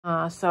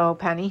So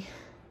Penny,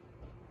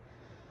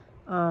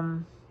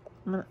 I'm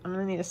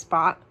gonna need a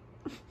spot.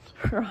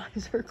 Her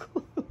eyes are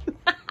closed.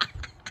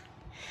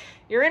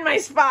 You're in my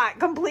spot,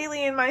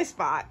 completely in my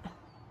spot.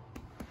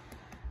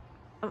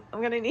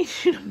 I'm gonna need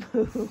you to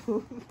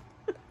move.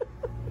 I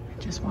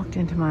just walked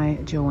into my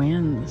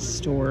Joann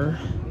store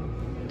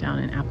down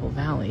in Apple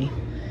Valley,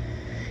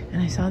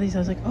 and I saw these. I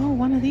was like, oh,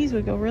 one of these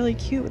would go really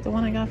cute with the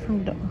one I got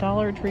from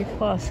Dollar Tree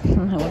Plus.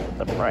 And I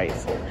looked at the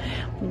price.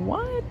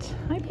 What?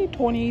 I paid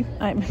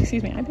I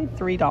paid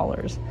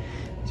 $3.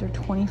 These are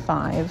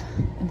 $25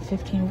 and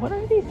 $15. What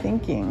are they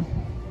thinking?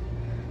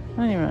 I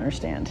don't even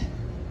understand.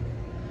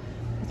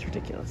 It's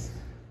ridiculous.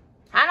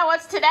 Hannah,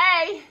 what's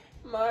today?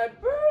 My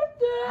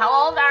birthday.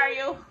 How old are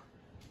you?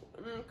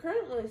 I'm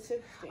currently 16.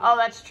 Oh,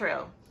 that's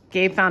true.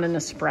 Gabe found an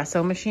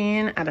espresso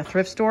machine at a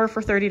thrift store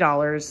for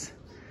 $30.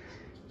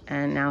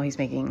 And now he's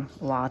making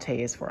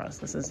lattes for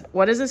us.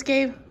 What is this,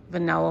 Gabe?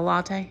 Vanilla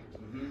latte?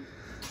 Mm-hmm.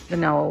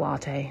 Vanilla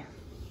latte.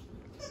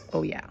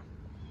 Oh, yeah.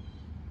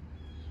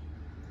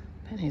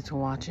 Penny's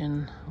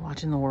watching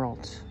the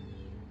world.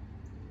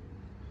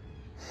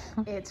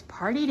 It's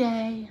party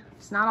day.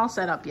 It's not all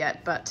set up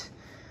yet, but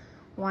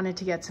wanted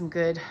to get some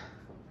good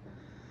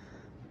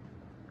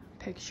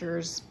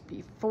pictures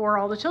before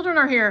all the children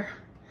are here.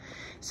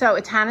 So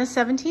it's Hannah's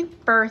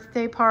 17th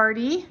birthday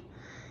party.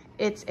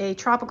 It's a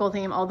tropical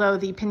theme, although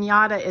the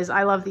piñata is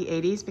I love the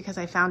 80s because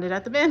I found it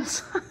at the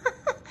bins.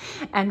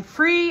 And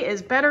free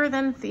is better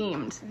than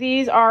themed.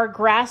 These are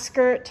grass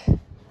skirt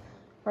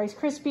Rice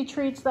Krispie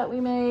treats that we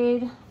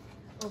made.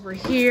 Over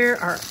here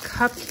are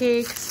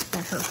cupcakes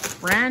that her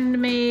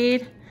friend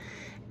made.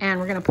 And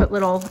we're gonna put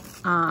little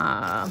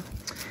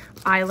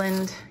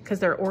island, because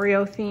they're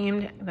Oreo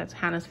themed. That's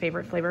Hannah's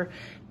favorite flavor.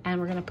 And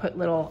we're gonna put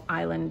little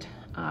island,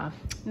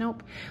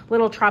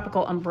 little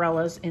tropical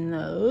umbrellas in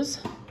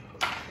those.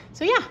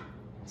 So yeah,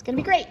 it's gonna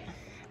be great.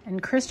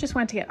 And Chris just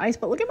went to get ice,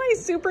 but look at my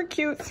super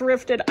cute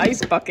thrifted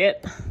ice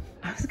bucket.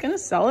 I was gonna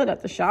sell it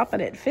at the shop, but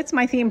it fits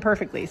my theme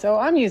perfectly, so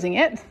I'm using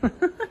it.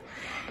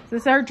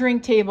 This is our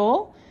drink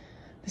table.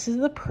 This is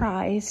the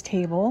prize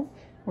table.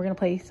 We're gonna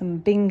play some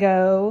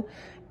bingo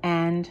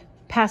and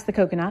pass the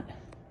coconut,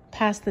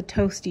 pass the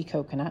toasty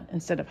coconut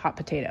instead of hot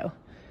potato.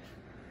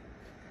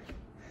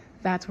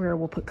 That's where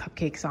we'll put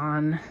cupcakes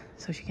on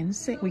so she can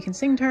sing. We can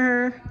sing to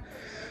her.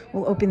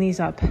 We'll open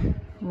these up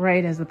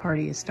right as the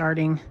party is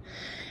starting,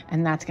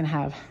 and that's gonna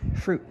have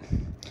fruit.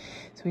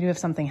 So we do have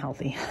something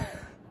healthy.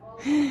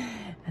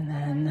 And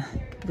then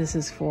this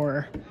is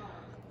for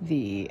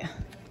the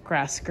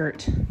grass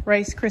skirt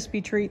Rice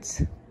Krispie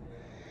treats.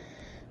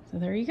 So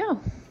there you go.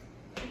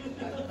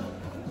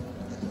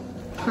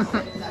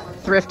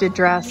 Thrifted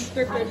dress.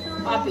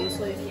 Thrifted,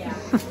 obviously.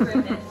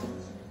 Yeah.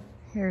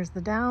 Here's the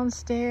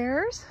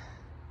downstairs.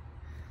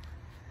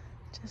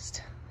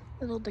 Just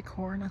little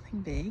decor,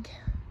 nothing big.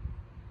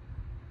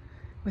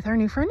 With our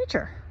new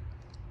furniture.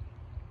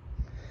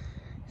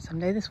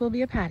 Someday this will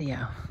be a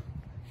patio.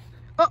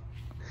 Oh,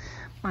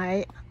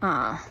 my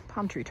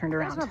palm tree turned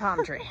around. There's my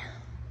palm tree.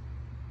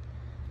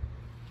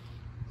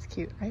 It's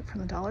cute, right?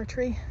 From the Dollar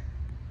Tree.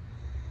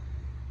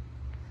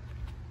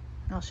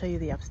 I'll show you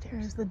the upstairs.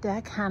 Here's the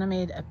deck. Hannah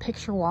made a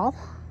picture wall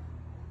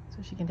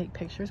so she can take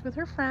pictures with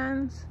her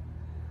friends.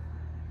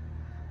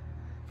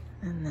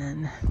 And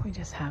then we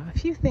just have a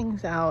few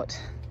things out.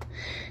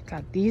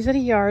 Got these at a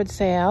yard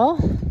sale,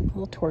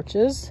 little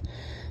torches.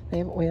 They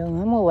have oil in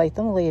them. We'll light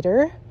them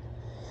later.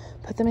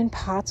 Put them in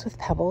pots with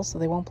pebbles so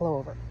they won't blow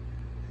over.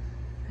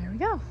 There we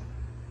go.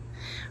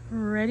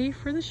 Ready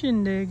for the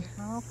shindig.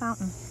 Our little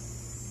fountain.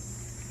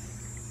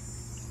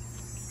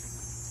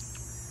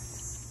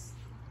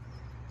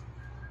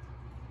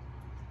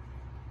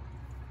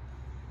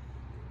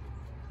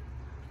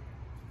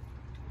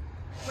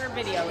 We're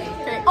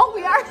videoing. Okay. Oh,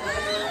 we are.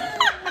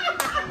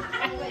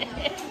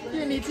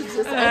 You need to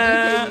just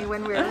educate me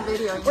when we're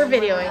videoing. We're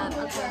videoing.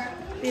 Okay.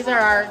 These are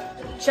our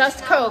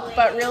just Coke,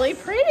 but really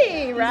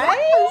pretty, right?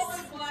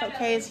 Yes. So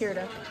Kay is here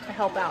to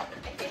help out.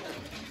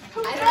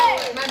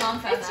 Hooray! My mom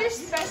found It's that. your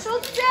special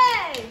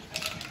day.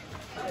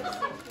 That's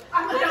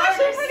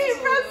actually pretty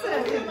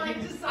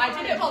impressive. I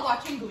did it while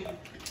watching Glee.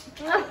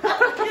 Yeah.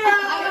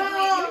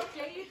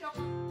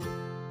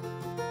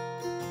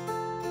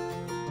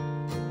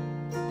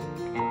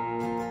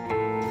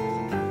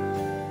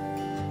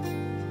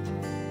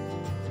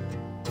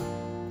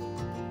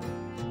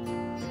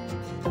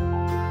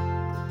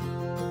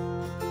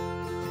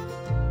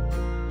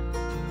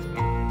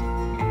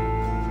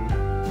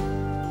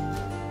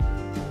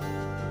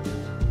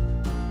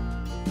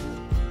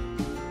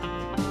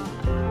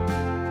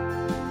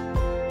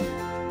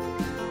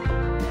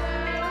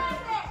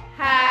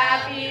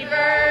 Happy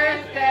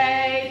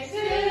birthday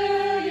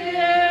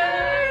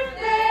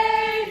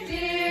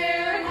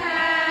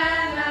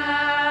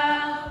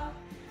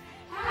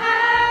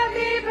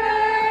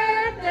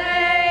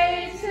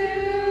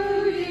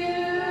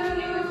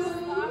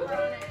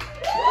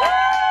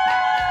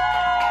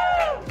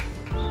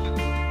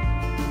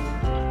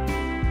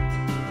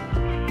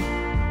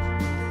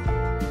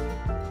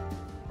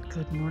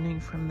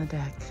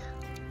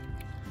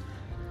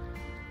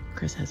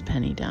Chris has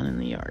Penny down in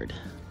the yard.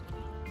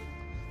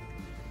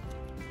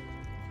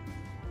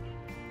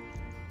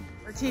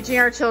 We're teaching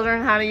our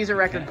children how to use a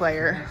record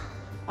player.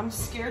 I'm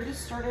scared to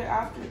start it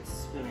after it's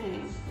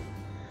spinning.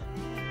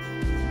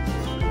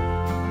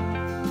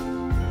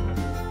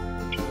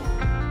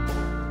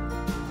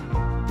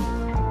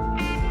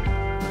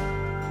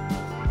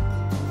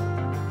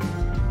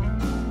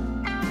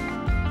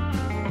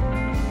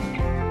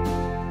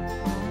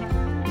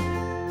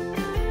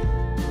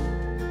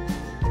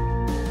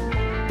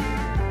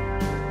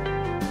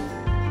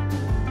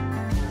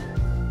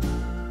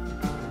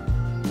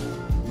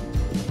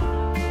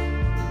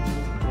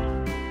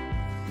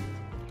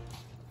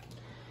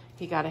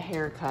 He got a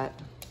haircut.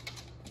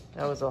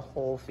 That was a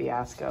whole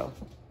fiasco.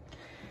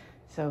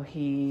 So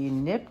he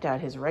nipped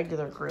at his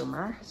regular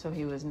groomer. So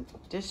he was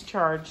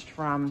discharged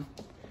from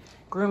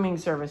grooming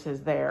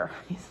services there.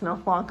 He's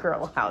no longer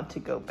allowed to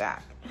go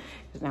back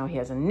because now he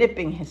has a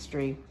nipping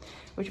history,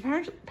 which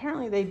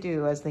apparently they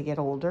do as they get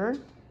older.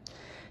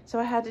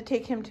 So I had to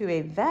take him to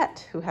a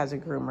vet who has a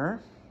groomer,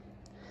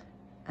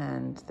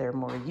 and they're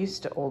more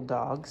used to old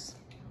dogs.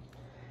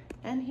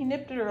 And he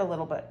nipped at her a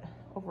little bit.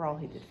 Overall,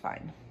 he did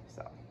fine.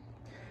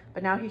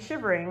 But now he's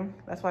shivering.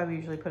 That's why we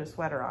usually put a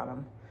sweater on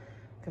him.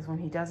 Because when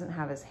he doesn't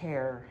have his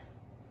hair,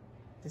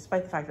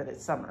 despite the fact that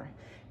it's summer,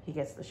 he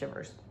gets the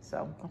shivers.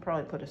 So I'll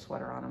probably put a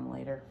sweater on him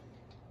later.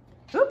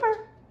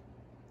 Hooper.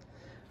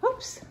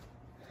 Oops.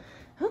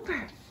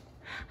 Hooper.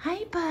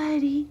 Hi,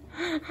 buddy.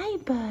 Hi,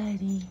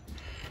 buddy.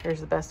 Here's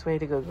the best way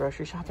to go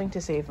grocery shopping to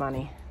save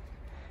money.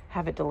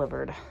 Have it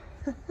delivered.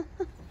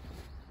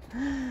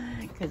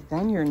 Because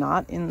then you're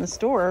not in the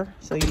store,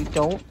 so you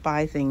don't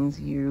buy things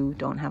you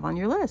don't have on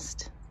your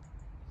list.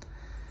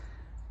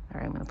 All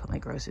right, I'm gonna put my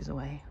groceries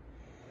away.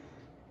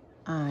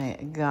 I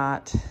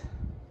got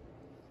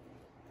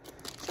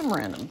some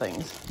random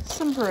things,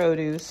 some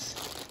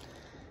produce.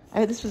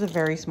 This was a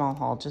very small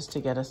haul just to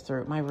get us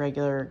through. My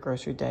regular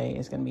grocery day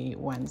is gonna be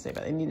Wednesday,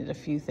 but I needed a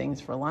few things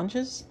for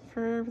lunches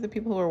for the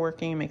people who are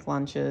working and make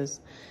lunches.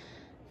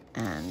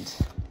 And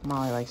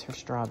Molly likes her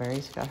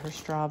strawberries. Got her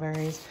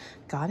strawberries.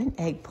 Got an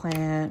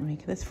eggplant.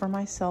 Make this for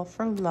myself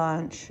for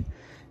lunch.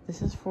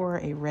 This is for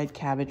a red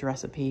cabbage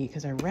recipe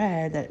because I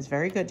read that it's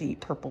very good to eat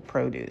purple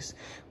produce,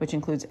 which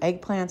includes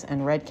eggplants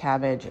and red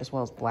cabbage as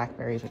well as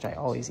blackberries, which I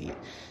always eat.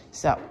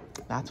 So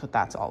that's what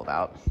that's all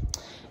about.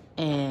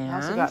 And I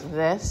also got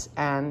this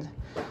and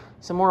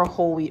some more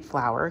whole wheat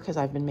flour because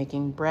I've been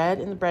making bread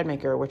in the bread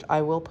maker, which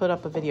I will put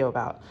up a video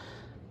about.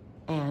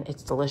 And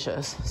it's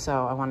delicious.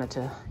 So I wanted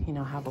to, you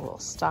know, have a little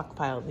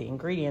stockpile of the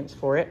ingredients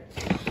for it.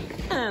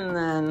 And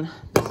then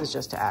this is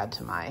just to add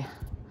to my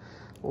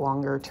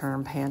longer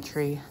term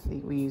pantry.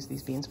 We use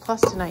these beans.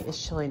 Plus tonight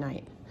is chili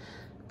night,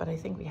 but I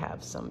think we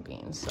have some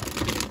beans. So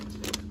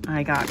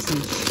I got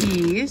some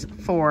cheese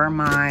for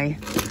my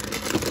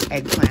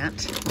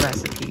eggplant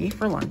recipe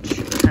for lunch.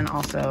 And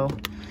also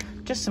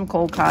just some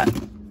cold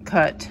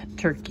cut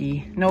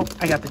turkey. Nope,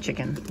 I got the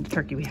chicken, the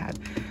turkey we had.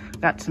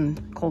 Got some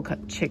cold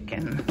cut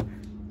chicken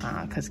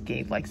because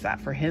Gabe likes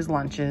that for his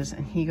lunches,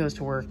 and he goes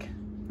to work,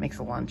 makes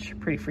a lunch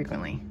pretty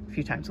frequently, a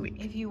few times a week.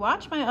 If you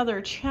watch my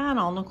other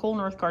channel, Nicole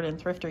Northgarden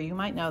Thrifter, you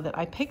might know that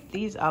I picked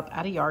these up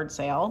at a yard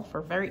sale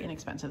for very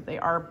inexpensive. They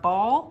are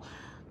Ball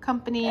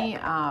Company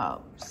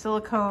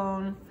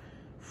silicone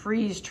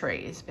freeze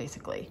trays,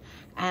 basically.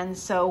 And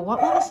so what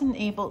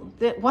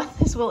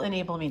this will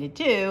enable me to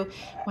do,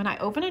 when I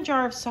open a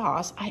jar of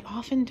sauce, I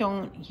often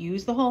don't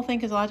use the whole thing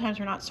because a lot of times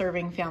we're not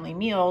serving family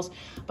meals.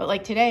 But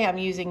like today, I'm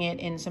using it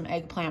in some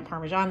eggplant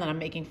parmesan that I'm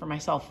making for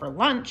myself for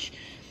lunch.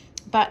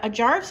 But a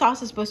jar of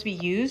sauce is supposed to be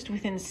used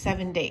within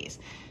 7 days.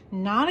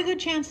 Not a good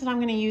chance that I'm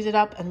going to use it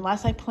up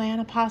unless I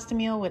plan a pasta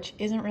meal, which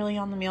isn't really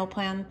on the meal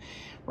plan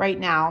right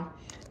now.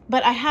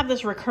 But I have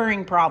this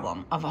recurring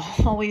problem of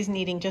always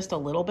needing just a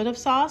little bit of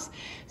sauce.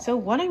 So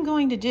what I'm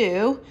going to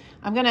do,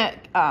 I'm going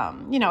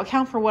to,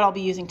 account for what I'll be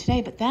using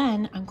today, but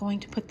then I'm going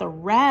to put the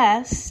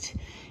rest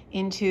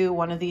into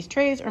one of these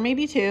trays, or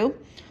maybe two,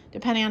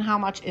 depending on how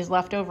much is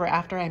left over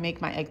after I make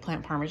my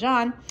eggplant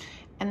parmesan.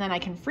 And then I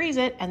can freeze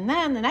it. And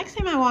then the next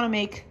time I want to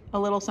make a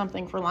little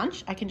something for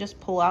lunch, I can just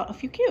pull out a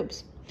few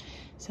cubes.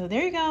 So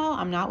there you go.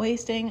 I'm not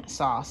wasting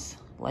sauce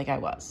like I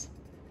was.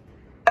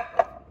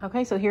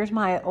 Okay, so here's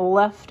my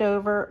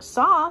leftover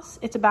sauce.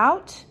 It's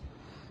about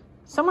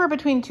somewhere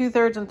between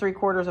 2/3 and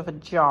 3/4 of a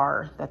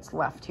jar that's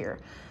left here.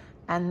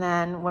 And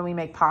then when we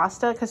make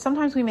pasta, because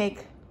sometimes we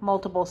make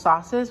multiple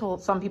sauces. Well,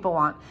 some people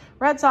want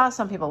red sauce,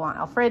 some people want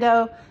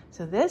Alfredo.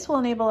 So this will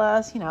enable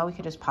us, we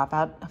could just pop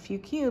out a few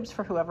cubes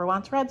for whoever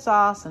wants red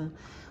sauce. And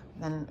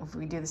then if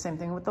we do the same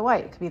thing with the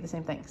white, it could be the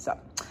same thing. So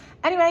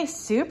anyway,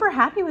 super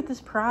happy with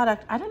this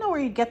product. I don't know where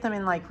you'd get them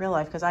in like real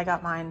life because I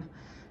got mine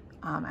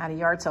at a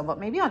yard sale, but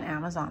maybe on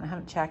Amazon. I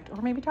haven't checked,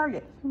 or maybe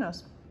Target, who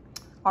knows?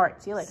 All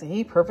right, see you later.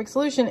 See, perfect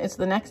solution. It's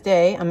the next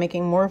day. I'm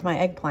making more of my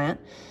eggplant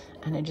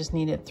and I just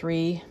needed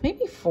 3,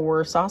 maybe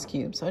 4 sauce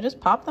cubes. So I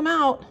just popped them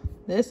out.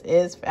 This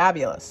is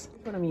fabulous.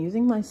 What I'm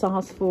using my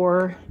sauce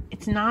for,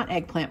 it's not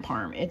eggplant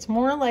parm. It's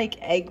more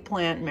like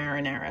eggplant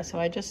marinara. So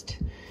I just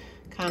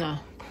kind of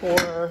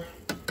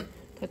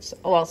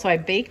So I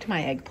baked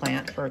my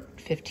eggplant for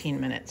 15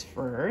 minutes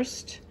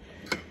first.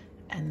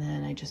 And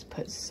then I just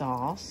put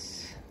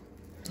sauce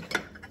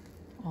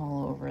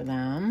all over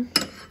them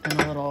and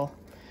a little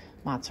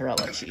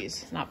mozzarella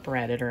cheese. It's not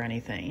breaded or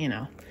anything, you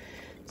know.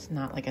 It's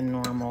not like a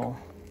normal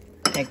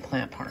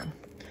eggplant parm,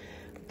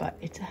 but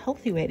it's a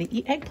healthy way to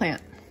eat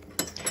eggplant.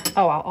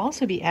 Oh, I'll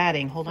also be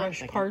adding, hold on a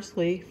second,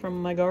 parsley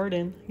from my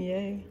garden.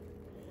 Yay.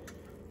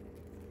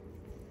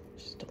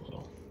 Just a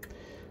little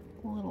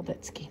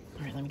bitski.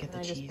 All right, let me get the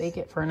cheese. Just bake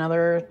it for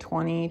another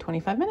 20,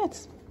 25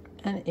 minutes.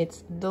 And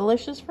it's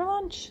delicious for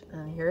lunch.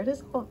 And here it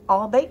is,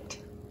 all baked.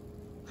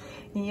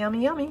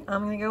 Yummy, yummy.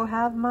 I'm gonna go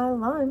have my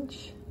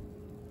lunch.